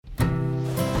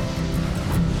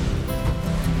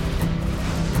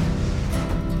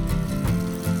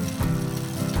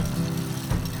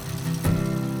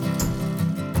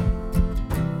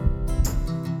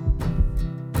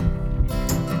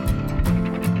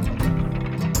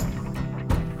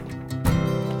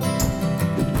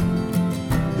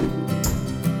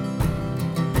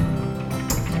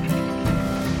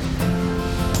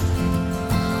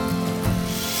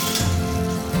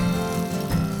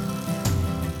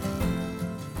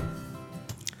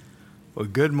Well,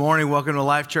 good morning. Welcome to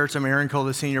Life Church. I'm Aaron Cole,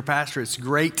 the senior pastor. It's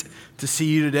great to see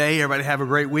you today. Everybody have a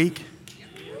great week?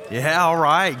 Yeah, all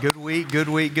right. Good week. Got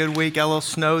a little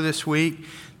snow this week.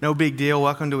 No big deal.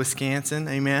 Welcome to Wisconsin.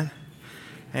 Amen.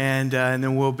 And then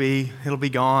it'll be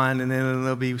gone, and then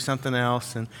there'll be something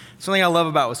else. And something I love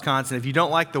about Wisconsin, if you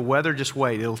don't like the weather, just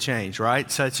wait. It'll change,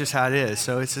 right? So it's just how it is.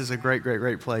 So this is a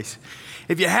great place.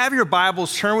 If you have your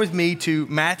Bibles, turn with me to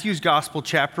Matthew's Gospel,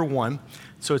 chapter 1.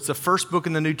 So it's the first book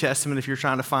in the New Testament if you're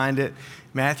trying to find it,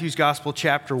 Matthew's Gospel,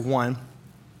 chapter 1.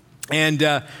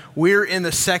 And we're in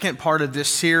the second part of this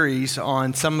series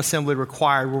on Some Assembly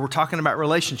Required, where we're talking about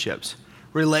relationships.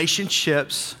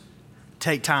 Relationships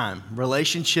take time.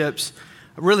 Relationships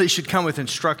really should come with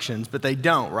instructions, but they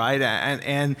don't, right?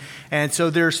 And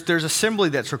so there's assembly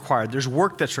that's required. There's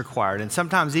work that's required. And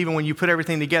sometimes even when you put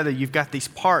everything together, you've got these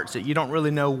parts that you don't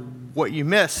really know what you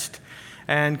missed.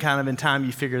 And kind of in time,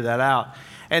 you figure that out.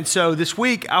 And so this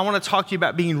week, I want to talk to you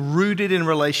about being rooted in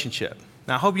relationship.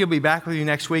 Now, I hope you'll be back with you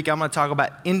next week. I'm going to talk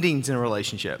about endings in a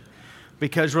relationship.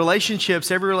 Because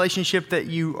relationships, every relationship that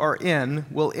you are in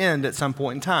will end at some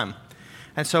point in time.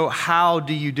 And so how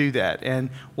do you do that? And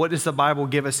what does the Bible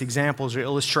give us examples or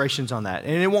illustrations on that?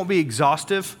 And it won't be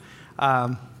exhaustive.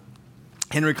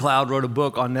 Henry Cloud wrote a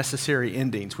book on necessary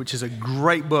endings, which is a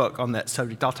great book on that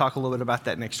subject. I'll talk a little bit about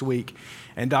that next week.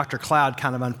 And Dr. Cloud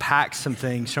kind of unpacks some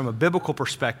things from a biblical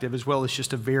perspective as well as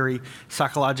just a very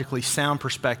psychologically sound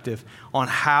perspective on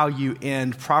how you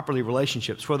end properly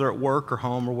relationships, whether at work or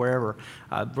home or wherever.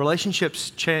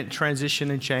 Relationships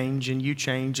transition and change, and you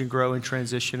change and grow and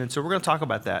transition. And so we're going to talk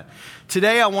about that.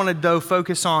 Today I want to though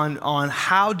focus on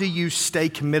how do you stay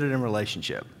committed in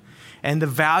relationship and the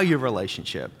value of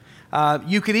relationship.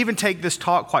 You could even take this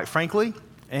talk, quite frankly,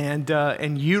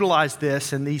 and utilize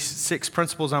this and these 6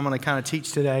 principles I'm going to kind of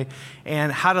teach today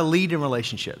and how to lead in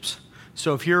relationships.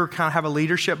 So if you're kind of have a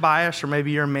leadership bias, or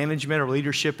maybe you're in management or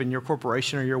leadership in your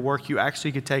corporation or your work, you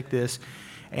actually could take this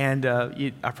and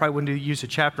I probably wouldn't use a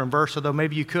chapter and verse, although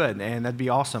maybe you could, and that'd be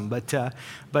awesome. But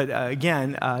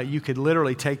again, you could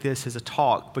literally take this as a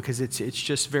talk because it's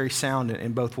just very sound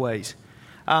in both ways.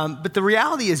 But the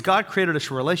reality is God created us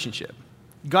for relationship.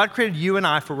 God created you and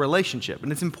I for relationship.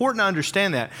 And it's important to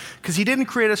understand that because He didn't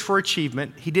create us for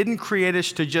achievement. He didn't create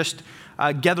us to just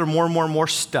gather more and more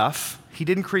stuff. He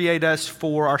didn't create us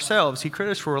for ourselves. He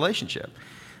created us for relationship.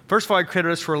 First of all, He created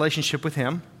us for relationship with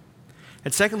Him.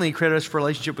 And secondly, He created us for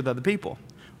relationship with other people.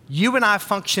 You and I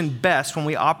function best when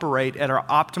we operate at our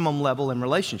optimum level in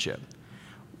relationship.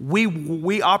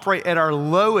 We operate at our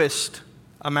lowest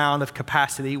amount of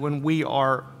capacity when we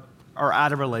are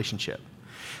out of relationship.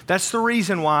 That's the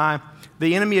reason why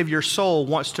the enemy of your soul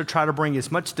wants to try to bring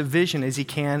as much division as he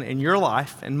can in your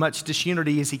life and much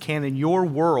disunity as he can in your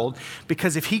world,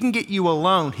 because if he can get you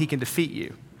alone, he can defeat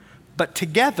you. But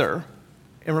together,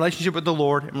 in relationship with the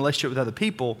Lord, in relationship with other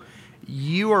people,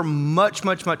 you are much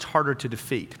harder to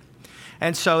defeat.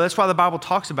 And so that's why the Bible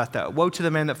talks about that. Woe to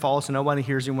the man that falls and nobody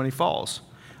hears him when he falls.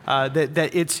 That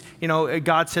it's,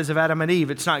 God says of Adam and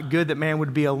Eve, it's not good that man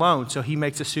would be alone, so He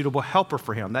makes a suitable helper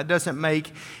for him. That doesn't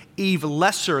make Eve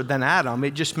lesser than Adam.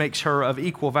 It just makes her of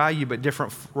equal value but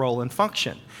different role and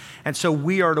function. And so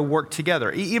we are to work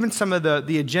together. Even some of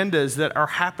the agendas that are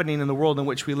happening in the world in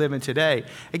which we live in today,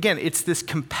 again, it's this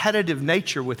competitive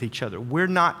nature with each other.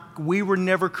 We were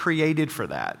never created for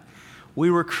that. We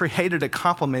were created to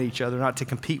complement each other, not to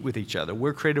compete with each other.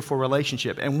 We're created for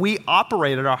relationship. And we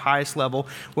operate at our highest level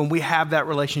when we have that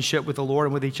relationship with the Lord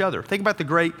and with each other. Think about the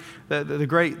great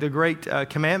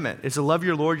commandment is to love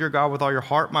your Lord your God with all your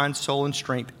heart, mind, soul, and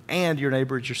strength, and your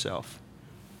neighbor as yourself.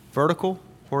 Vertical,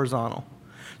 horizontal.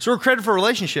 So we're created for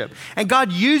relationship. And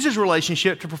God uses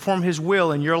relationship to perform His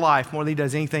will in your life more than He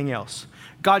does anything else.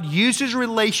 God uses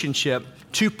relationship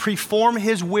to perform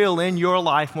His will in your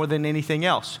life more than anything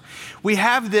else. We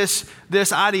have this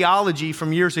ideology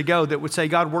from years ago that would say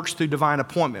God works through divine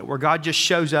appointment, where God just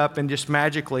shows up and just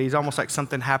magically, it's almost like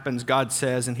something happens, God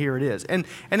says, and here it is. And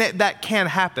that can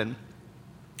happen.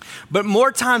 But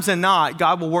more times than not,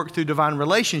 God will work through divine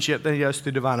relationship than He does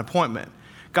through divine appointment.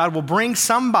 God will bring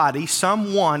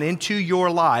someone into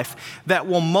your life that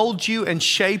will mold you and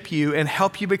shape you and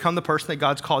help you become the person that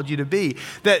God's called you to be.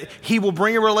 That He will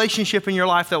bring a relationship in your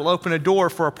life that will open a door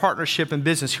for a partnership in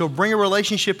business. He'll bring a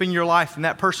relationship in your life, and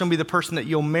that person will be the person that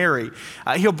you'll marry.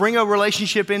 He'll bring a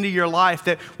relationship into your life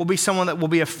that will be someone that will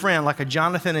be a friend, like a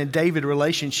Jonathan and David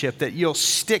relationship, that you'll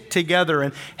stick together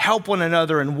and help one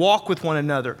another and walk with one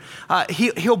another.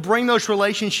 He'll bring those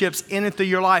relationships in and through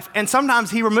your life, and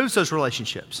sometimes He removes those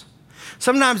relationships.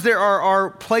 Sometimes there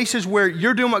are places where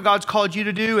you're doing what God's called you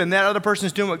to do and that other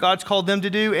person's doing what God's called them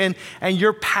to do, and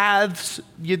your paths,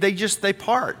 they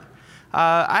part.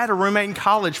 I had a roommate in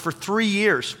college for 3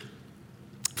 years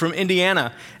from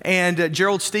Indiana, and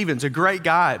Gerald Stevens, a great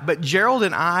guy. But Gerald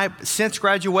and I, since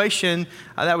graduation,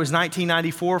 that was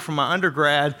 1994 from my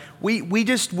undergrad, we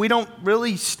don't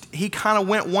really, he kind of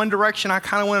went one direction, I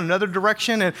kind of went another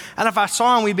direction. And if I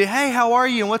saw him, we'd be, hey, how are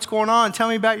you? And what's going on? Tell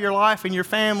me about your life and your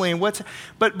family. And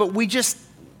but we just,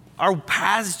 our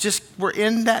paths just were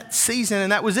in that season,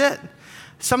 and that was it.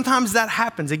 Sometimes that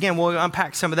happens. Again, we'll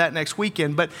unpack some of that next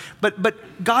weekend. But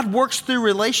God works through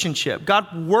relationship.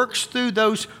 God works through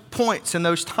those points and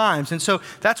those times. And so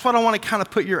that's what I want to kind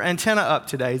of put your antenna up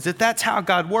today, is that that's how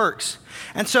God works.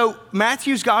 And so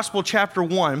Matthew's Gospel, chapter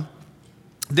 1,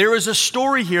 there is a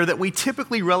story here that we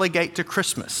typically relegate to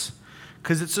Christmas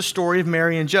because it's a story of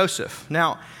Mary and Joseph.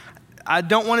 Now, I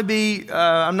don't want to be,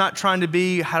 I'm not trying to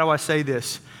be, how do I say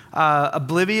this?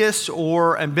 Oblivious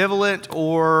or ambivalent,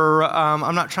 or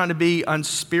I'm not trying to be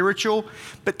unspiritual,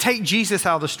 but take Jesus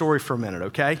out of the story for a minute,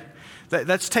 okay?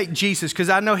 Let's take Jesus, because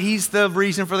I know he's the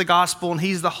reason for the gospel and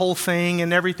he's the whole thing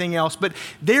and everything else, but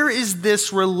there is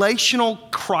this relational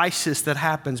crisis that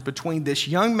happens between this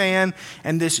young man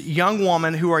and this young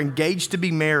woman who are engaged to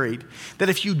be married, that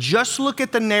if you just look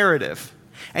at the narrative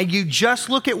and you just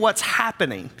look at what's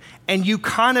happening and you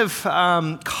kind of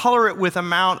color it with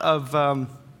amount of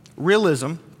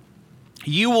realism,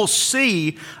 you will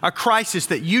see a crisis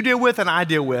that you deal with and I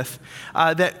deal with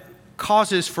that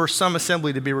causes for some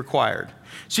assembly to be required.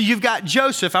 So you've got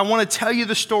Joseph. I want to tell you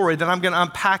the story, then I'm going to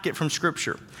unpack it from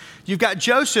Scripture. You've got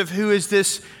Joseph, who is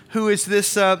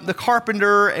the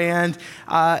carpenter, and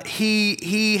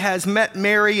he has met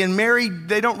Mary, and Mary,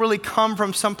 they don't really come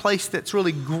from some place that's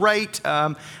really great.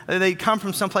 They come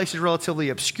from some places relatively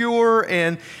obscure,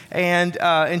 and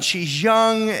she's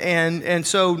young, and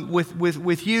so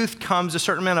with youth comes a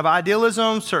certain amount of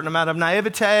idealism, certain amount of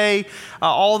naivete,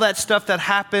 all that stuff that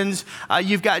happens.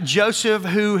 You've got Joseph,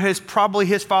 who his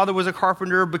father was a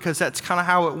carpenter, because that's kind of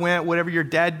how it went. Whatever your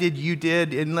dad did, you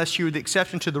did, unless you were the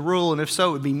exception to the rule, and if so,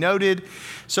 it would be noted.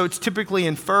 So it's typically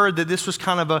inferred that this was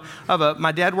kind of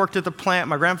my dad worked at the plant,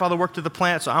 my grandfather worked at the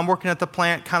plant, so I'm working at the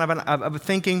plant, kind of a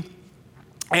thinking.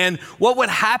 And what would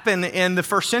happen in the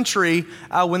first century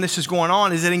when this is going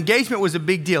on is that engagement was a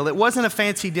big deal. It wasn't a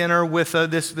fancy dinner with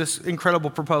this incredible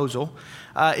proposal.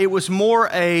 It was more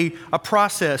a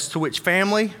process to which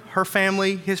her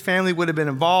family, his family would have been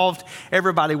involved.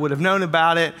 Everybody would have known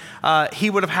about it. He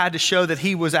would have had to show that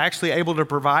he was actually able to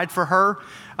provide for her.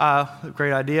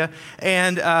 Great idea.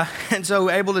 And so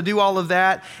able to do all of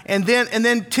that. And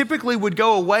then typically would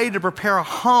go away to prepare a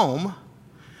home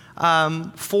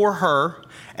for her,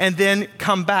 and then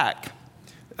come back.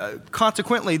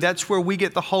 Consequently, that's where we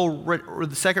get the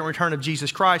second return of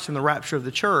Jesus Christ and the rapture of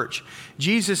the church.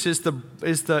 Jesus is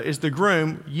the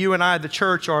groom. You and I, the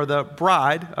church, are the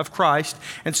bride of Christ.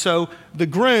 And so the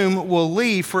groom will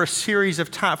leave for a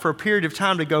period of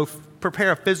time to go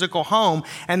prepare a physical home,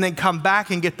 and then come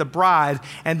back and get the bride.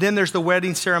 And then there's the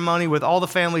wedding ceremony with all the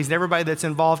families and everybody that's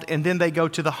involved. And then they go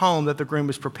to the home that the groom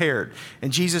has prepared.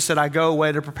 And Jesus said, I go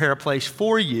away to prepare a place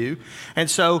for you.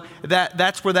 And so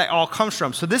that's where that all comes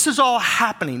from. So this is all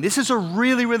happening. This is a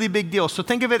really, really big deal. So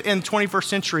think of it in 21st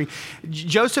century.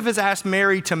 Joseph has asked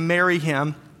Mary to marry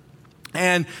him.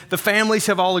 And the families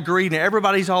have all agreed, and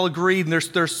everybody's all agreed, and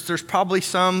there's probably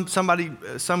some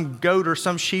goat or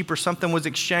some sheep or something was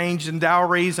exchanged, and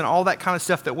dowries and all that kind of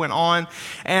stuff that went on.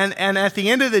 And at the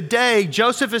end of the day,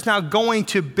 Joseph is now going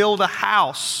to build a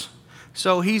house.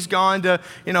 So he's gone to,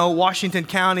 Washington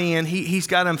County, and he's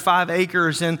got him 5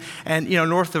 acres and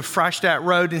north of Freistadt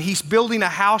Road, and he's building a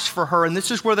house for her, and this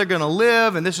is where they're going to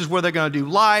live, and this is where they're going to do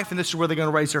life, and this is where they're going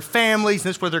to raise their families, and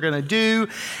this is what they're going to do.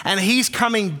 And he's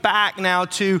coming back now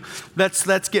to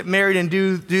let's get married and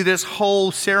do this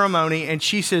whole ceremony. And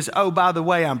she says, oh, by the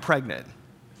way, I'm pregnant.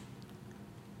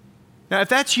 Now, if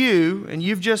that's you, and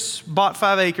you've just bought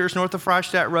 5 acres north of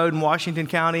Freistadt Road in Washington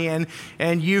County,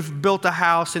 and you've built a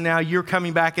house, and now you're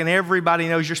coming back, and everybody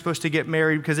knows you're supposed to get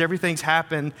married because everything's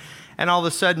happened, and all of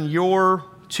a sudden your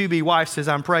to-be wife says,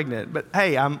 I'm pregnant, but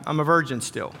hey, I'm a virgin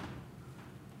still.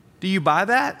 Do you buy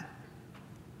that?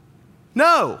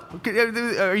 No.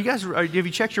 Have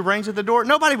you checked your rings at the door?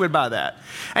 Nobody would buy that.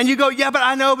 And you go, yeah, but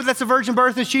I know, but that's a virgin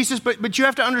birth and Jesus. But you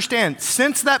have to understand,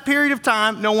 since that period of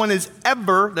time, no one that's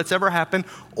ever happened,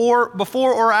 or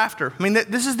before or after. I mean,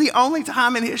 this is the only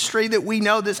time in history that we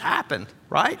know this happened,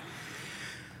 right?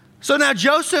 So now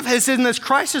Joseph is in this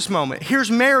crisis moment. Here's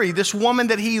Mary, this woman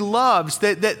that he loves,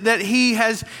 there's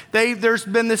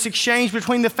been this exchange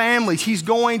between the families. He's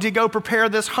going to go prepare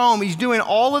this home. He's doing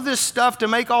all of this stuff to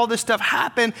make all this stuff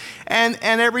happen and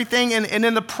everything. And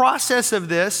in the process of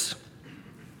this,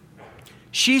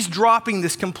 She's dropping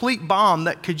this complete bomb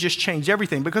that could just change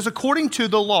everything. Because according to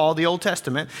the law, the Old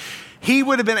Testament, he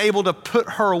would have been able to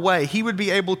put her away. He would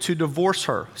be able to divorce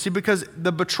her. See, because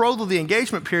the betrothal, the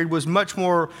engagement period was much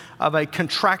more of a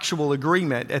contractual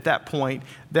agreement at that point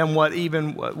than what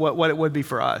it would be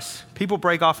for us. People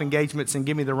break off engagements and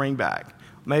give me the ring back.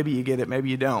 Maybe you get it, maybe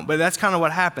you don't. But that's kind of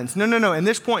what happens. No. In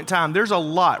this point in time, there's a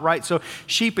lot, right? So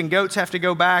sheep and goats have to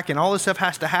go back and all this stuff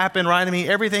has to happen, right?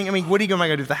 Everything. What are you going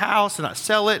to do with the house and not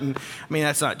sell it? And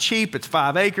that's not cheap. It's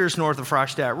 5 acres north of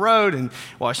Freistadt Road in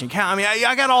Washington County.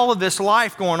 I got all of this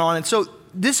life going on. And so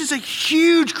this is a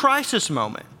huge crisis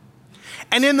moment.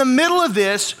 And in the middle of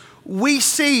this, we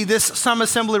see this some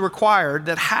assembly required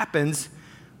that happens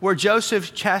where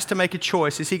Joseph has to make a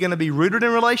choice. Is he going to be rooted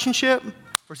in relationship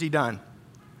or is he done?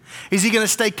 Is he going to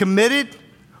stay committed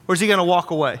or is he going to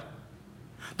walk away?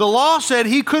 The law said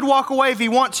he could walk away if he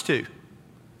wants to.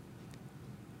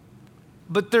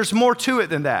 But there's more to it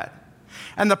than that.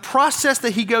 And the process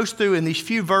that he goes through in these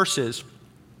few verses,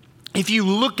 if you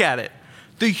look at it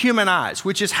through human eyes,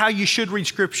 which is how you should read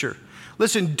Scripture.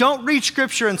 Listen, don't read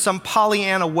Scripture in some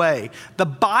Pollyanna way. The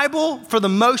Bible, for the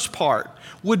most part,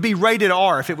 would be rated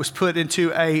R if it was put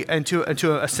into a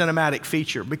cinematic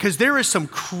feature, because there is some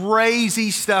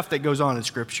crazy stuff that goes on in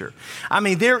Scripture.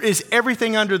 There is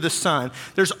everything under the sun.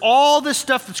 There's all this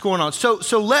stuff that's going on. So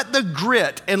let the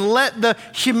grit and let the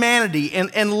humanity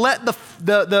and let the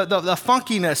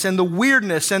funkiness and the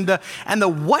weirdness and the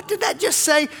what did that just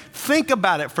say? Think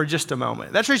about it for just a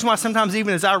moment. That's the reason why sometimes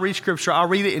even as I read Scripture, I'll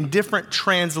read it in different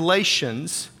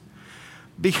translations.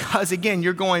 Because again,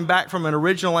 you're going back from an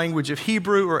original language of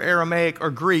Hebrew or Aramaic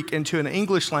or Greek into an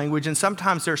English language, and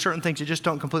sometimes there are certain things that just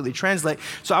don't completely translate.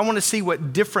 So I want to see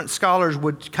what different scholars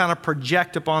would kind of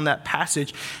project upon that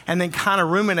passage and then kind of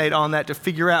ruminate on that to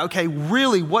figure out, okay,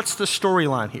 really, what's the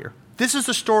storyline here? This is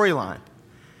the storyline.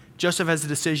 Joseph has a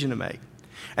decision to make.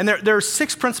 And there are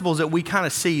 6 principles that we kind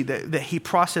of see that he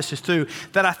processes through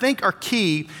that I think are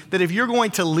key, that if you're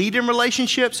going to lead in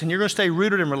relationships and you're going to stay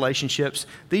rooted in relationships,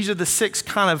 these are the 6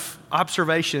 kind of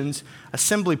observations,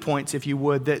 assembly points, if you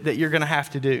would, that you're going to have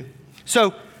to do.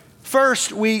 So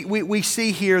first, we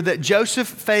see here that Joseph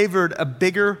favored a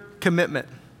bigger commitment.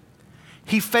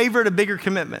 He favored a bigger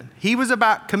commitment. He was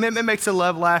about commitment makes a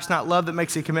love last, not love that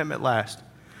makes a commitment last.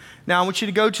 Now, I want you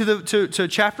to go to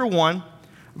chapter 1.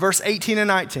 Verse 18 and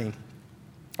 19,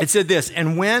 it said this,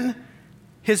 and when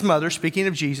his mother, speaking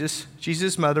of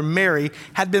Jesus' mother, Mary,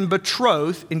 had been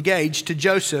betrothed, engaged to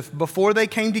Joseph before they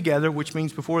came together, which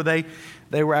means before they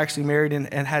were actually married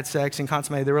and had sex and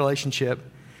consummated their relationship,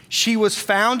 she was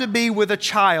found to be with a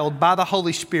child by the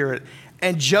Holy Spirit,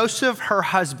 and Joseph, her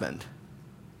husband.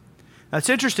 That's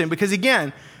interesting because,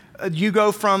 again, you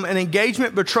go from an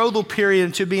engagement betrothal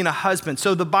period to being a husband.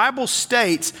 So the Bible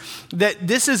states that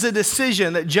this is a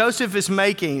decision that Joseph is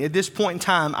making at this point in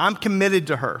time. I'm committed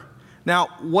to her. Now,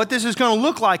 what this is going to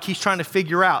look like, he's trying to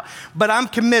figure out. But I'm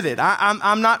committed.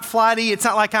 I'm not flighty. It's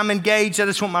not like I'm engaged. I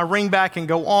just want my ring back and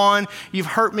go on. You've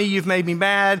hurt me. You've made me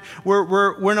mad.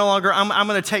 We're no longer. I'm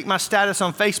going to take my status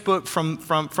on Facebook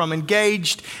from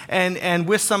engaged and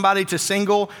with somebody to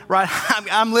single. Right?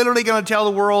 I'm literally going to tell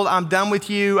the world I'm done with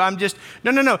you.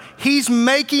 No. He's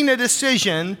making a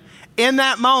decision in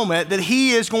that moment that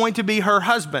he is going to be her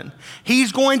husband.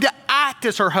 He's going to act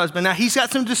as her husband. Now, he's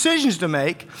got some decisions to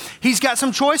make. He's got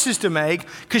some choices to make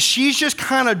because she's just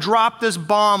kind of dropped this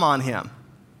bomb on him.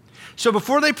 So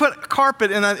before they put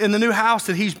carpet in the new house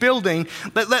that he's building,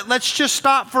 let's just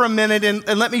stop for a minute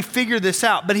and let me figure this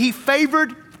out. But he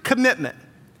favored commitment.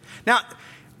 Now,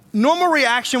 normal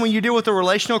reaction when you deal with a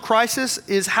relational crisis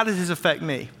is, how does this affect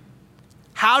me?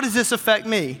 How does this affect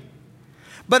me?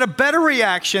 But a better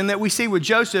reaction that we see with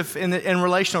Joseph in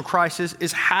relational crisis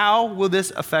is, how will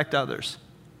this affect others?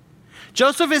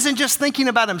 Joseph isn't just thinking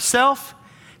about himself,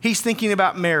 he's thinking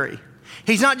about Mary.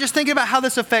 He's not just thinking about how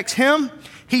this affects him,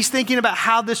 he's thinking about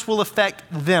how this will affect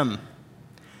them.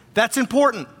 That's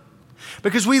important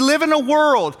because we live in a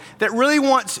world that really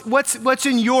wants what's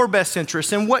in your best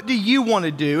interest and what do you want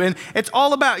to do, and it's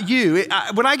all about you.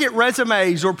 When I get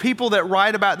resumes or people that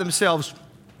write about themselves,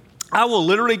 I will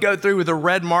literally go through with a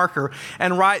red marker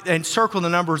and write and circle the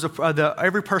numbers of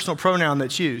every personal pronoun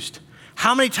that's used.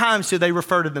 How many times do they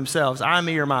refer to themselves, I,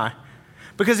 me, or my?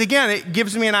 Because again, it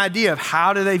gives me an idea of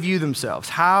how do they view themselves.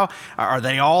 How are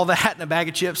they all that in a bag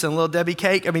of chips and a little Debbie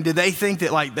cake? Do they think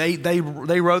that like they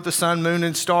wrote the sun, moon,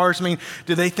 and stars?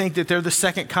 Do they think that they're the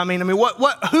second coming?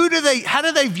 How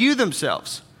do they view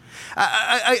themselves?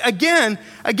 Again,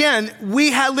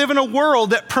 we live in a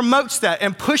world that promotes that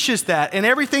and pushes that, and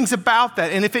everything's about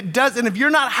that. And if it does, and if you're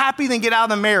not happy, then get out of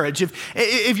the marriage.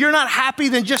 If you're not happy,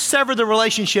 then just sever the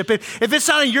relationship. If it's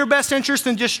not in your best interest,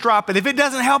 then just drop it. If it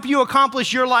doesn't help you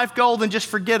accomplish your life goal, then just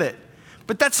forget it.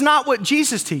 But that's not what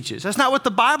Jesus teaches. That's not what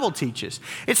the Bible teaches.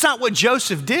 It's not what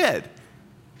Joseph did.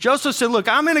 Joseph said, look,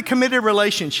 I'm in a committed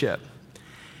relationship.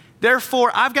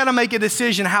 Therefore, I've got to make a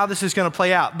decision how this is going to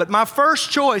play out. But my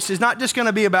first choice is not just going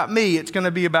to be about me, it's going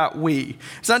to be about we.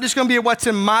 It's not just going to be what's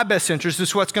in my best interest,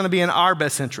 it's what's going to be in our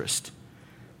best interest.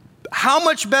 How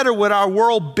much better would our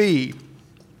world be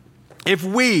if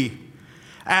we,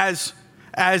 as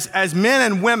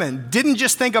men and women, didn't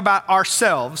just think about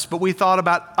ourselves, but we thought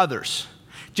about others?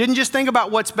 Didn't just think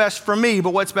about what's best for me,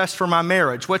 but what's best for my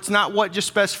marriage. What's not what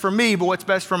just best for me, but what's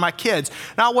best for my kids.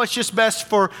 Not what's just best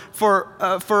for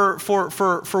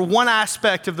one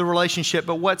aspect of the relationship,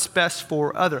 but what's best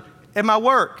for other. In my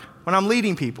work, when I'm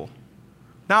leading people,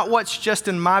 not what's just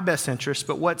in my best interest,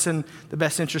 but what's in the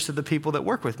best interest of the people that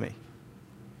work with me.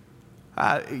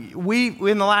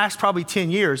 In the last probably 10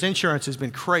 years, insurance has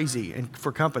been crazy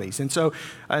for companies. And so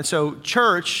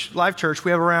Life Church,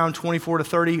 we have around 24 to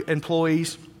 30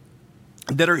 employees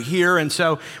that are here. And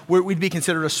so we'd be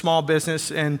considered a small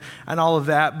business and all of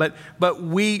that. But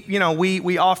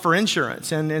we offer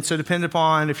insurance. And so depending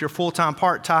upon if you're full-time,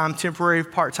 part-time, temporary,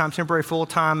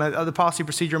 full-time, the policy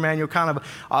procedure manual kind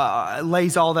of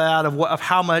lays all that out of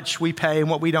how much we pay and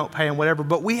what we don't pay and whatever.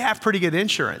 But we have pretty good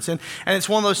insurance. And it's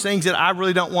one of those things that I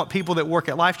really don't want people that work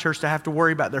at Life Church to have to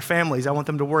worry about their families. I want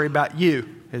them to worry about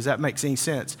you. Does that make any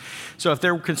sense? So if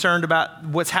they're concerned about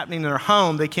what's happening in their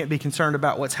home, they can't be concerned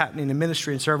about what's happening in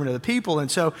ministry and serving other people.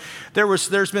 And so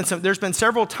there's been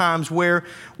several times where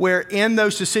in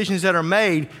those decisions that are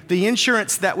made, the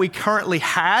insurance that we currently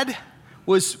had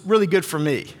was really good for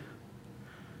me,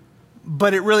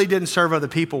 but it really didn't serve other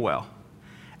people well.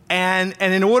 And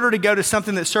in order to go to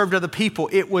something that served other people,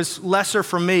 it was lesser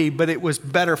for me, but it was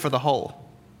better for the whole.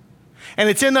 And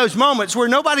it's in those moments where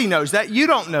nobody knows that. You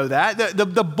don't know that.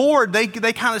 The board, they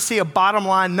kind of see a bottom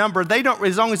line number. They don't,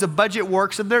 as long as the budget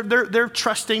works, they're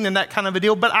trusting in that kind of a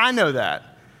deal. But I know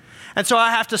that. And so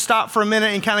I have to stop for a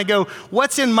minute and kind of go,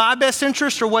 what's in my best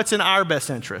interest or what's in our best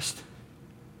interest?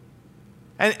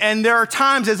 And there are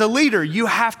times as a leader, you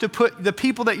have to put the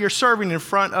people that you're serving in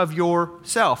front of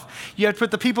yourself. You have to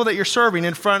put the people that you're serving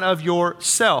in front of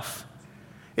yourself.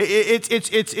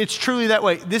 It's truly that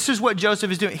way. This is what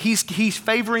Joseph is doing. He's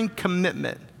favoring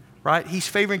commitment, right? He's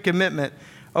favoring commitment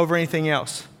over anything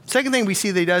else. Second thing we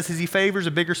see that he does is he favors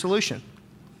a bigger solution.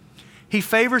 He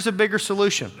favors a bigger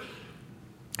solution.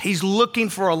 He's looking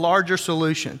for a larger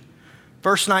solution.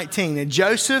 Verse 19, and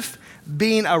Joseph,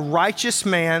 being a righteous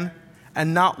man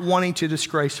and not wanting to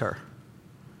disgrace her.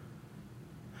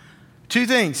 Two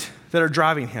things that are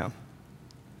driving him.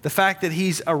 The fact that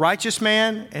he's a righteous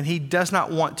man and he does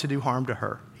not want to do harm to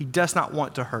her. He does not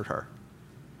want to hurt her.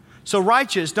 So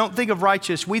righteous, don't think of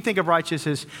righteous. We think of righteous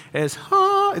as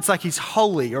it's like he's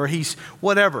holy or he's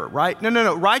whatever, right?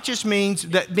 No. Righteous means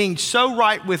that being so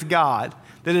right with God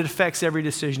that it affects every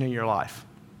decision in your life.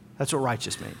 That's what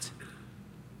righteous means.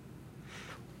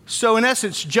 So in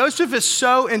essence, Joseph is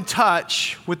so in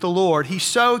touch with the Lord. He's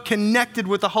so connected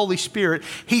with the Holy Spirit.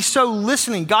 He's so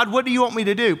listening. God, what do you want me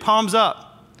to do? Palms up.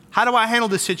 How do I handle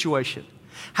this situation?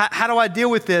 How do I deal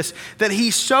with this? That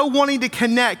he's so wanting to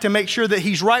connect and make sure that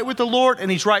he's right with the Lord and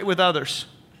he's right with others.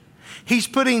 He's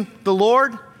putting the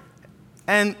Lord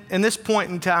and, in this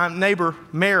point in time, neighbor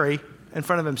Mary in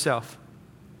front of himself.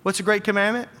 What's a great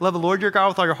commandment? Love the Lord your God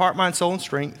with all your heart, mind, soul, and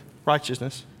strength,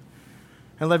 righteousness.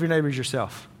 And love your neighbor as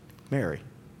yourself, Mary.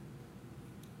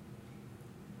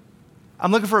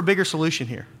 I'm looking for a bigger solution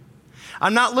here.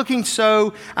 I'm not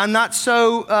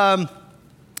so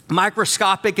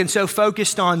microscopic and so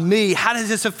focused on me. How does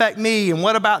this affect me? And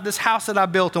what about this house that I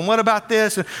built? And what about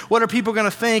this? And what are people going to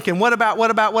think? And what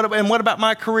about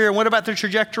my career? And what about the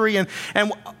trajectory? And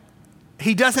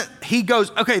he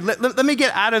goes, okay, let me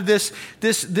get out of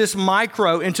this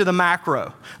micro into the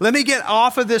macro. Let me get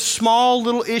off of this small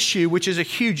little issue, which is a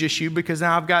huge issue, because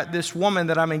now I've got this woman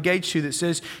that I'm engaged to that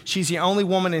says she's the only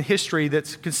woman in history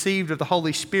that's conceived of the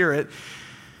Holy Spirit.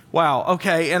 Wow,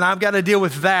 okay, and I've got to deal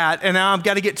with that, and now I've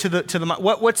got to get to the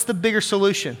what's the bigger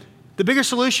solution? The bigger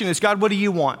solution is, God, what do you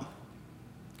want?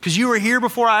 Because you were here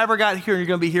before I ever got here, and you're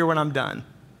going to be here when I'm done.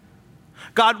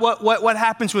 God, what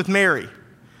happens with Mary?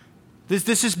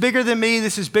 This is bigger than me.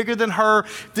 This is bigger than her.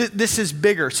 This is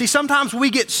bigger. See, sometimes we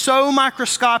get so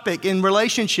microscopic in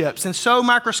relationships and so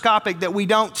microscopic that we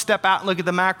don't step out and look at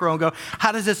the macro and go,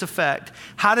 how does this affect?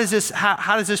 How does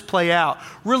this play out?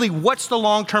 Really, what's the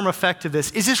long-term effect of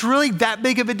this? Is this really that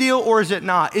big of a deal or is it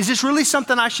not? Is this really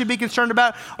something I should be concerned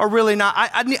about or really not?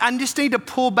 I just need to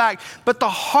pull back. But the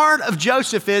heart of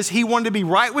Joseph is he wanted to be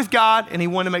right with God and he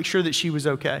wanted to make sure that she was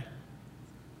okay.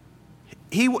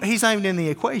 He's not even in the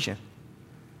equation.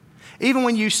 Even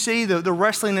when you see the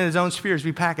wrestling in his own sphere as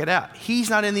we pack it out, he's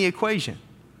not in the equation.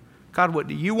 God, what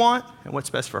do you want and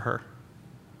what's best for her?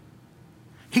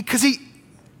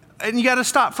 And you got to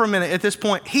stop for a minute at this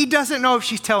point. He doesn't know if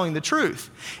she's telling the truth.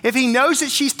 If he knows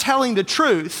that she's telling the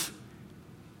truth,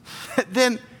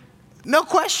 then no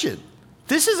question,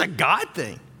 this is a God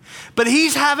thing. But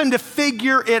he's having to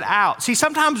figure it out. See,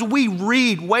 sometimes we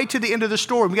read way to the end of the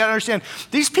story. We got to understand,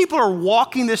 these people are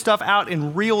walking this stuff out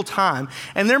in real time.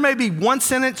 And there may be one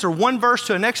sentence or one verse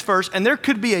to the next verse, and there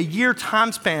could be a year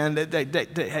time span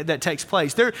that takes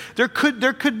place. There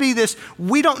could be this,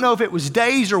 we don't know if it was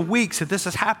days or weeks that this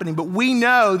is happening, but we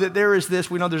know that there is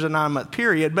this, we know there's a 9-month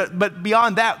period. But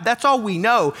beyond that, that's all we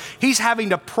know. He's having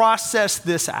to process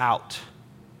this out.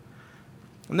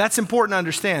 And that's important to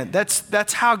understand.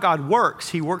 That's how God works.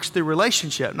 He works through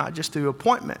relationship, not just through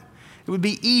appointment. It would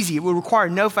be easy. It would require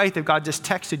no faith if God just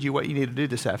texted you what you need to do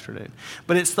this afternoon.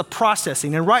 But it's the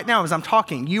processing. And right now, as I'm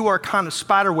talking, you are kind of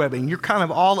spider webbing. You're kind of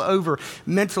all over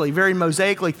mentally, very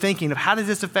mosaically thinking of how does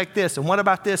this affect this? And what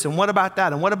about this? And what about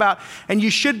that? And what about, and you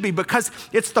should be, because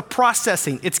it's the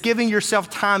processing. It's giving yourself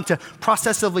time to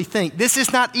processively think. This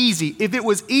is not easy. If it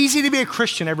was easy to be a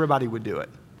Christian, everybody would do it.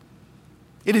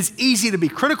 It is easy to be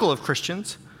critical of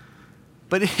Christians,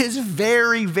 but it is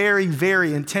very, very,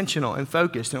 very intentional and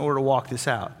focused in order to walk this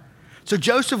out. So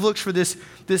Joseph looks for this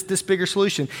bigger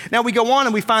solution. Now we go on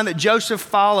and we find that Joseph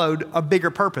followed a bigger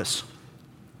purpose.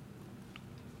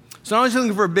 So not only is he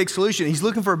looking for a big solution, he's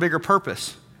looking for a bigger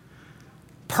purpose.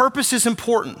 Purpose is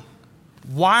important.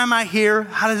 Why am I here?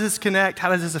 How does this connect? How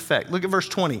does this affect? Look at verse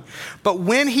 20. But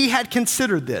when he had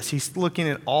considered this, he's looking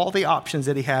at all the options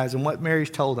that he has and what Mary's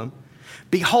told him.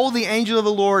 Behold, the angel of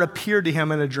the Lord appeared to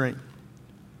him in a dream.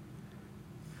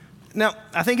 Now,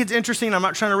 I think it's interesting. I'm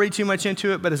not trying to read too much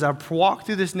into it, but as I walk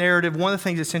through this narrative, one of the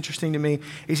things that's interesting to me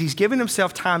is he's giving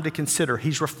himself time to consider.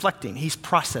 He's reflecting. He's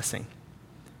processing.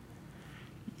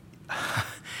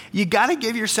 You got to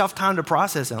give yourself time to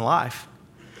process in life.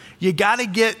 You got to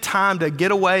get time to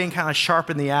get away and kind of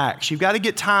sharpen the axe. You've got to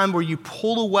get time where you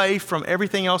pull away from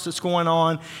everything else that's going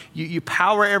on. You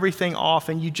power everything off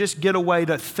and you just get away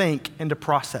to think and to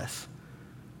process.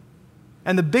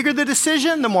 And the bigger the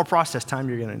decision, the more process time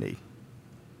you're going to need.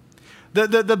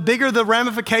 The bigger the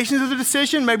ramifications of the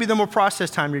decision, maybe the more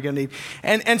process time you're going to need.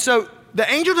 And so the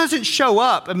angel doesn't show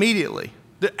up immediately.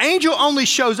 The angel only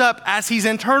shows up as he's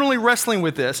internally wrestling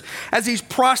with this, as he's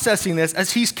processing this,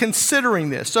 as he's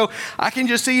considering this. So I can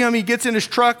just see him, he gets in his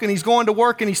truck and he's going to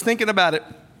work and he's thinking about it.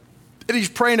 And he's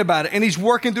praying about it, and he's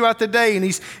working throughout the day, and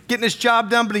he's getting his job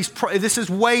done, but this is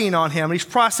weighing on him, and he's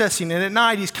processing. And at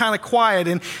night, he's kind of quiet,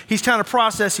 and he's kind of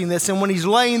processing this. And when he's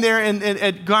laying there and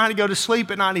going to go to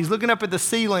sleep at night, he's looking up at the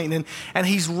ceiling, and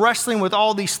he's wrestling with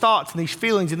all these thoughts and these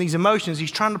feelings and these emotions.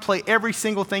 He's trying to play every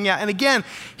single thing out. And again,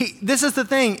 this is the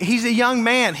thing. He's a young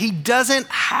man. He does not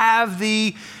have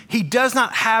the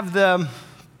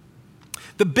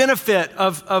benefit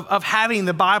of having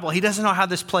the Bible. He doesn't know how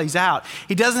this plays out.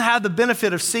 He doesn't have the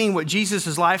benefit of seeing what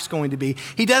Jesus' life's going to be.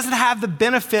 He doesn't have the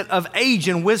benefit of age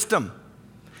and wisdom.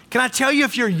 Can I tell you,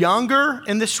 if you're younger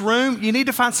in this room, you need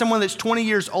to find someone that's 20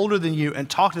 years older than you and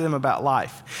talk to them about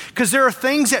life. Because there are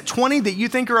things at 20 that you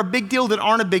think are a big deal that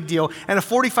aren't a big deal. And a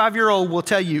 45-year-old will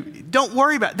tell you, don't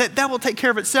worry about it. That will take care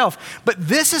of itself. But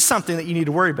this is something that you need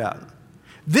to worry about.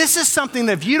 This is something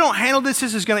that if you don't handle this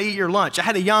is going to eat your lunch. I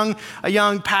had a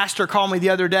young pastor call me the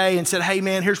other day and said, hey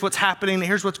man, here's what's happening,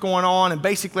 here's what's going on, and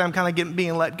basically I'm kind of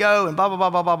being let go and blah, blah,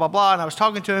 blah, blah, blah, blah, blah. And I was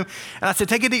talking to him and I said,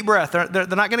 take a deep breath. They're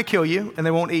not going to kill you and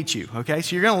they won't eat you, okay?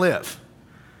 So you're going to live.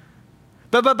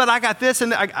 But I got this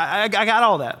and I got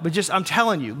all that. But just, I'm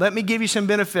telling you, let me give you some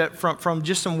benefit from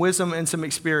just some wisdom and some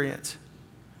experience.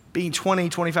 Being 20,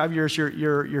 25 years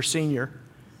your senior.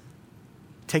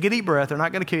 Take a deep breath. They're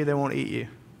not going to kill you. They won't eat you.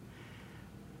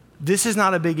 This is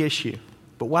not a big issue.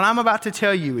 But what I'm about to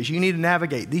tell you is you need to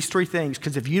navigate these three things,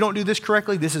 because if you don't do this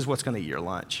correctly, this is what's going to eat your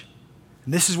lunch.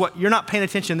 And this is what, you're not paying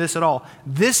attention to this at all.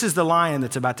 This is the lion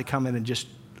that's about to come in and just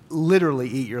literally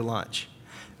eat your lunch.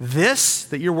 This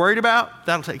that you're worried about,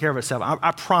 that'll take care of itself.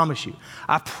 I promise you.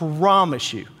 I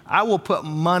promise you. I will put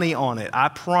money on it. I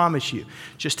promise you.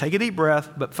 Just take a deep breath,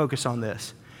 but focus on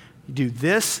this. You do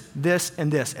this, this,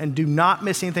 and this, and do not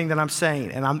miss anything that I'm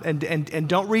saying. And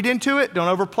don't read into it, don't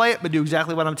overplay it, but do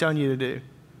exactly what I'm telling you to do.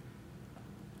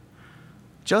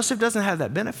 Joseph doesn't have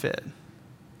that benefit.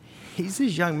 He's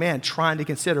this young man trying to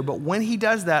consider, but when he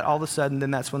does that, all of a sudden, then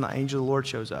that's when the angel of the Lord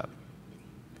shows up.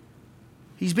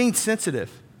 He's being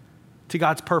sensitive to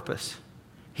God's purpose.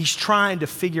 He's trying to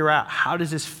figure out, how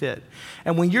does this fit?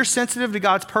 And when you're sensitive to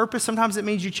God's purpose, sometimes it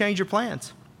means you change your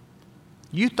plans.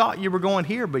 You thought you were going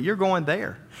here, but you're going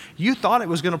there. You thought it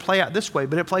was going to play out this way,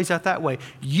 but it plays out that way.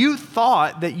 You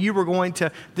thought that you were going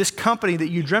to, this company that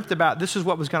you dreamt about, this is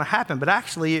what was going to happen, but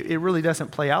actually it really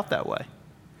doesn't play out that way.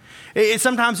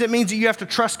 Sometimes it means that you have to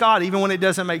trust God even when it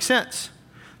doesn't make sense.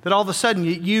 That all of a sudden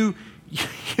you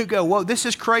go, whoa, this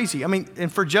is crazy. I mean,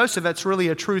 and for Joseph, that's really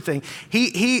a true thing.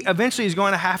 He eventually is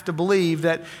going to have to believe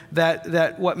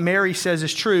that what Mary says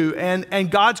is true,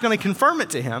 and God's going to confirm it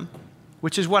to him,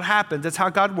 which is what happens. That's how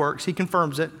God works. He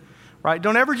confirms it, right?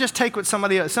 Don't ever just take what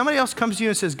somebody else comes to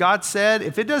you and says, God said.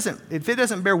 If it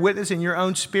doesn't bear witness in your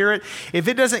own spirit, if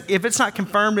it's not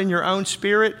confirmed in your own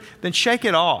spirit, then shake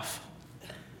it off.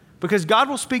 Because God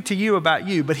will speak to you about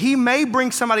you, but he may bring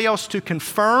somebody else to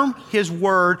confirm his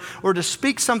word or to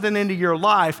speak something into your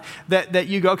life that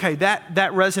you go, okay, that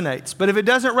resonates. But if it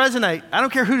doesn't resonate, I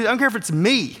don't care if it's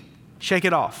me, shake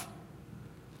it off.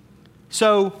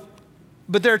 So,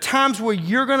 but there are times where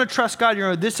you're going to trust God. You're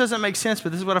going to, this doesn't make sense,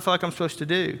 but this is what I feel like I'm supposed to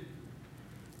do.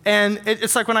 And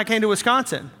it's like when I came to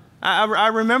Wisconsin. I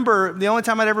remember the only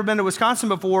time I'd ever been to Wisconsin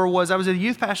before was I was at a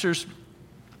youth pastor's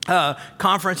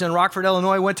conference in Rockford,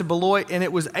 Illinois, went to Beloit, and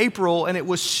it was April, and it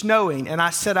was snowing, and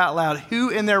I said out loud, who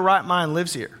in their right mind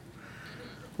lives here?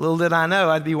 Little did I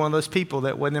know I'd be one of those people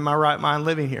that wasn't in my right mind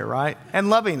living here, right? And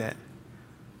loving it.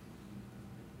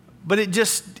 But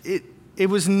it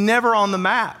was never on the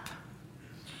map.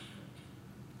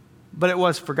 But it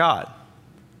was for God.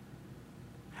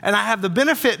 And I have the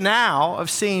benefit now of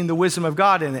seeing the wisdom of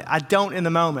God in it. I don't in the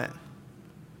moment.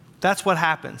 That's what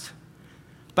happens.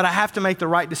 But I have to make the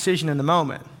right decision in the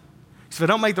moment. Because if I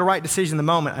don't make the right decision in the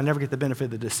moment, I never get the benefit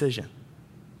of the decision.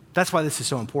 That's why this is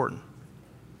so important.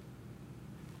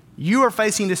 You are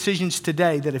facing decisions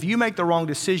today that if you make the wrong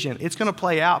decision, it's going to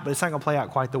play out, but it's not going to play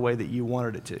out quite the way that you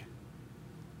wanted it to.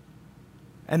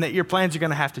 And that your plans are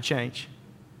going to have to change.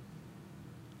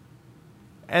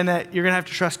 And that you're going to have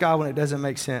to trust God when it doesn't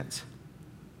make sense.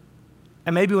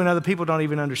 And maybe when other people don't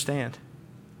even understand.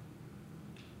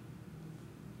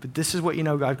 But this is what you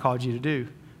know God called you to do.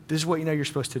 This is what you know you're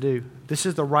supposed to do. This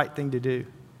is the right thing to do.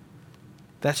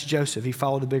 That's Joseph. He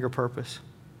followed a bigger purpose.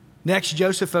 Next,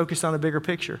 Joseph focused on a bigger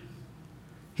picture.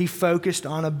 He focused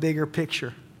on a bigger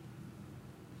picture.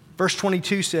 Verse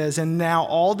 22 says, and now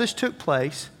all this took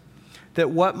place that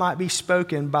what might be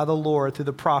spoken by the Lord through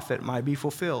the prophet might be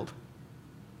fulfilled.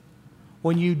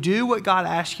 When you do what God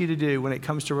asks you to do when it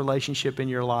comes to relationship in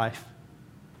your life,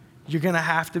 you're going to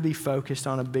have to be focused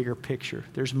on a bigger picture.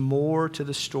 There's more to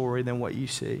the story than what you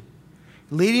see.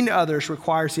 Leading others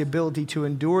requires the ability to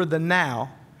endure the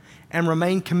now and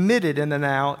remain committed in the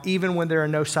now, even when there are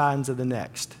no signs of the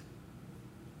next.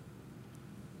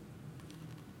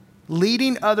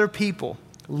 Leading other people,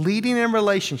 leading in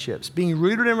relationships, being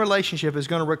rooted in relationship is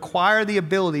going to require the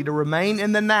ability to remain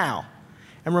in the now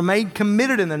and remain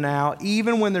committed in the now,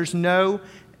 even when there's no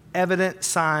evident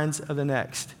signs of the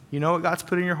next. You know what God's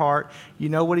put in your heart. You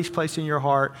know what he's placed in your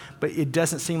heart, but it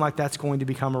doesn't seem like that's going to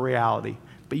become a reality.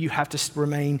 But you have to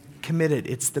remain committed.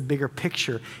 It's the bigger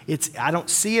picture. I don't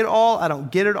see it all. I don't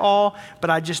get it all, but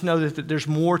I just know that there's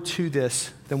more to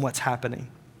this than what's happening.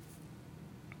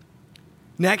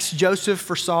 Next, Joseph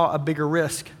foresaw a bigger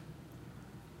risk.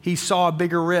 He saw a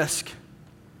bigger risk.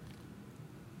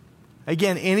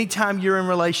 Again, anytime you're in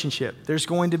relationship, there's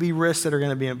going to be risks that are going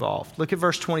to be involved. Look at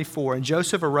verse 24. And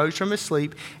Joseph arose from his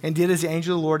sleep and did as the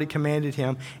angel of the Lord had commanded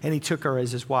him, and he took her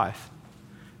as his wife.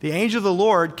 The angel of the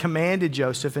Lord commanded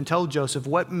Joseph and told Joseph,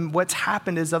 what's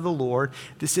happened is of the Lord.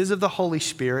 This is of the Holy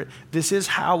Spirit. This is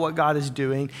what God is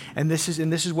doing, and this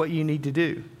is what you need to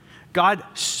do. God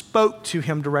spoke to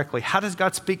him directly. How does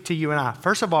God speak to you and I?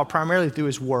 First of all, primarily through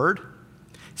his word.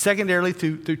 Secondarily,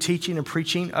 through teaching and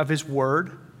preaching of his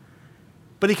word.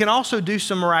 But he can also do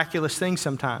some miraculous things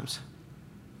sometimes.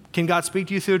 Can God speak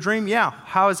to you through a dream? Yeah.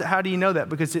 How do you know that?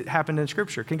 Because it happened in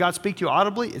Scripture. Can God speak to you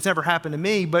audibly? It's never happened to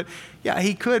me, but yeah,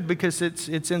 he could because it's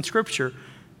in Scripture.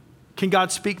 Can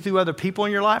God speak through other people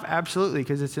in your life? Absolutely,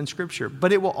 because it's in Scripture.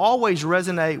 But it will always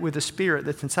resonate with the Spirit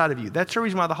that's inside of you. That's the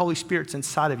reason why the Holy Spirit's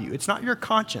inside of you. It's not your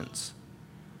conscience.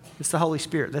 It's the Holy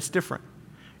Spirit. That's different.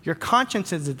 Your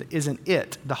conscience isn't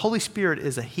it. The Holy Spirit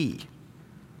is a he.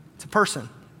 It's a person.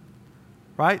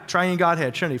 right? Triune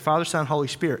Godhead, Trinity, Father, Son, Holy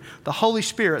Spirit. The Holy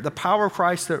Spirit, the power of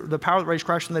Christ, the power that raised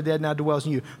Christ from the dead now dwells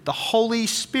in you. The Holy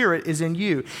Spirit is in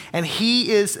you. And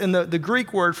he is, and the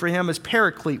Greek word for him is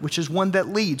paraclete, which is one that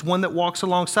leads, one that walks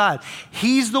alongside.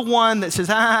 He's the one that says,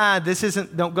 this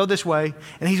isn't, don't go this way.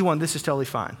 And he's the one, this is totally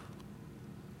fine.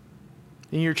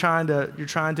 And you're trying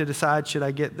to decide, should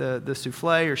I get the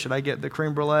souffle or should I get the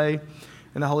creme brulee?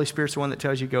 And the Holy Spirit's the one that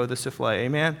tells you go with the souffle.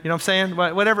 Amen? You know what I'm saying?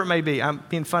 Whatever it may be. I'm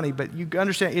being funny, but you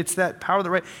understand it's that power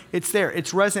that it's there.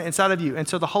 It's resonant inside of you. And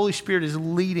so the Holy Spirit is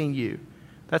leading you.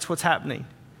 That's what's happening.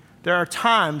 There are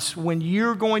times when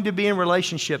you're going to be in a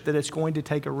relationship that it's going to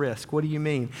take a risk. What do you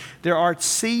mean? There are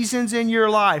seasons in your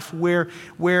life where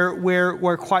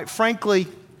quite frankly,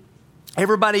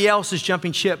 everybody else is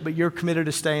jumping ship, but you're committed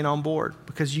to staying on board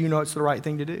because you know it's the right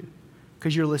thing to do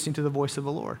because you're listening to the voice of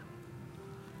the Lord.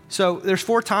 So there's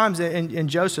 4 times in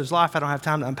Joseph's life, I don't have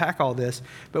time to unpack all this,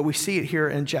 but we see it here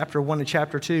in chapter 1 and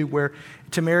chapter 2 where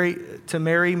to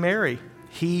marry Mary,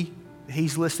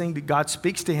 he's listening, God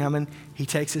speaks to him and he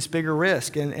takes this bigger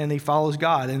risk and he follows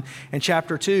God. And in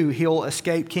chapter 2, he'll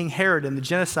escape King Herod and the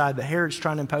genocide that Herod's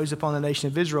trying to impose upon the nation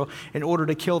of Israel in order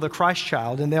to kill the Christ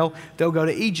child, and they'll go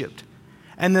to Egypt.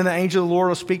 And then the angel of the Lord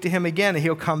will speak to him again and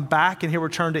he'll come back and he'll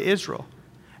return to Israel.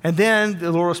 And then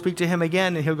the Lord will speak to him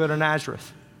again and he'll go to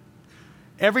Nazareth.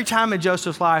 Every time in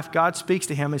Joseph's life, God speaks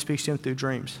to him and speaks to him through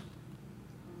dreams.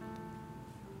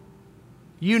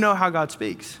 You know how God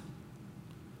speaks.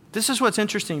 This is what's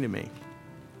interesting to me.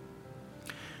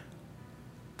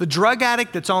 The drug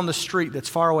addict that's on the street that's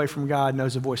far away from God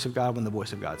knows the voice of God when the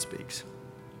voice of God speaks.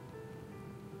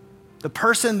 The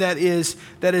person that is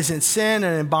in sin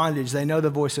and in bondage, they know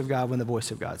the voice of God when the voice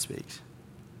of God speaks.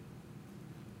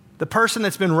 The person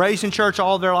that's been raised in church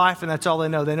all their life and that's all they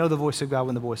know the voice of God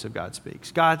when the voice of God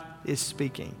speaks. God is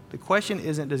speaking. The question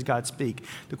isn't, does God speak?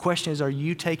 The question is, are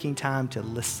you taking time to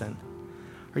listen?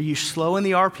 Are you slowing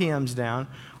the RPMs down?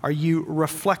 Are you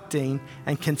reflecting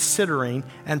and considering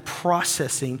and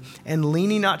processing and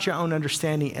leaning out your own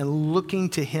understanding and looking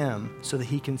to him so that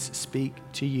he can speak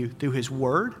to you through his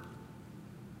word,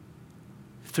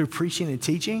 through preaching and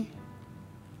teaching,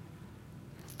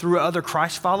 through other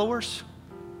Christ followers?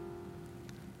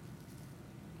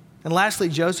 And lastly,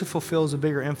 Joseph fulfills a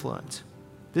bigger influence.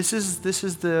 This is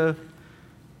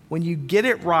when you get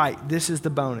it right, this is the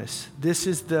bonus. This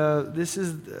is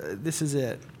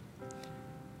it.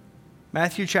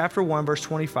 Matthew chapter 1, verse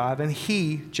 25, and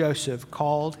he, Joseph,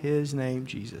 called his name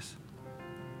Jesus.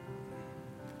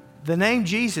 The name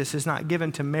Jesus is not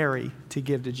given to Mary to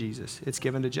give to Jesus. It's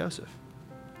given to Joseph.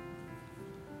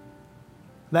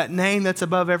 That name that's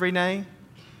above every name,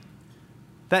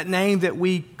 that name that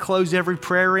we close every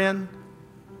prayer in,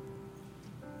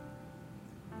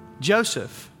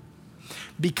 Joseph,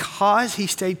 because he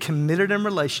stayed committed in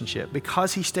relationship,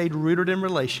 because he stayed rooted in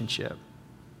relationship,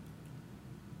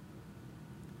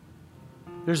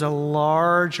 there's a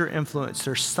larger influence.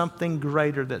 There's something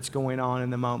greater that's going on in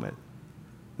the moment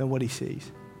than what he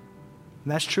sees.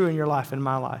 And that's true in your life and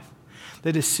my life.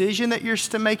 The decision that you're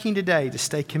making today to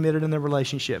stay committed in the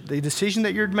relationship, the decision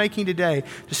that you're making today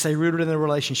to stay rooted in the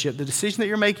relationship, the decision that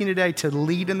you're making today to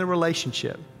lead in the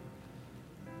relationship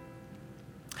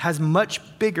has much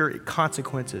bigger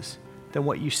consequences than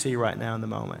what you see right now in the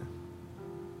moment.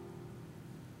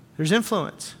 There's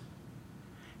influence.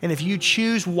 And if you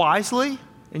choose wisely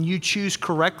and you choose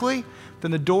correctly,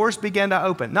 then the doors begin to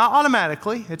open. Not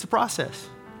automatically, it's a process,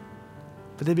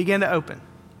 but they begin to open.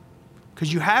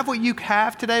 Because you have what you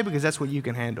have today because that's what you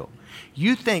can handle.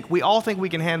 We all think we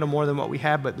can handle more than what we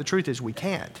have, but the truth is we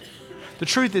can't. The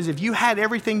truth is if you had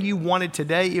everything you wanted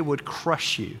today, it would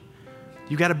crush you.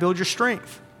 You got to build your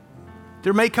strength.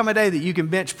 There may come a day that you can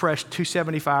bench press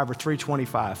 275 or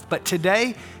 325, but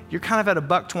today you're kind of at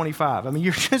 $125. I mean,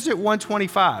 you're just at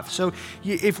 125. So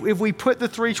if we put the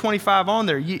 325 on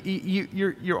there,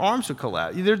 your arms would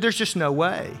collapse. There's just no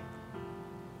way.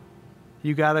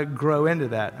 You got to grow into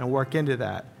that and work into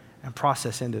that and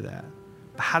process into that.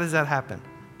 But how does that happen?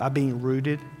 By being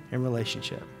rooted in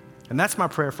relationship. And that's my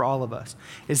prayer for all of us,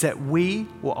 is that we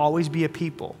will always be a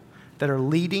people that are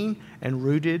leading and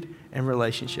rooted in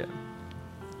relationship.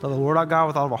 Love the Lord our God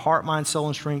with all of our heart, mind, soul,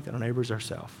 and strength, and our neighbors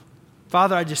ourselves.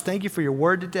 Father, I just thank you for your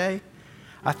word today.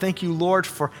 I thank you, Lord,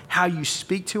 for how you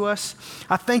speak to us.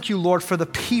 I thank you, Lord, for the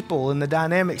people and the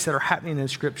dynamics that are happening in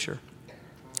Scripture.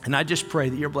 And I just pray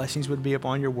that your blessings would be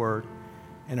upon your word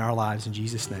in our lives. In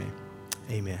Jesus' name,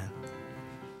 amen.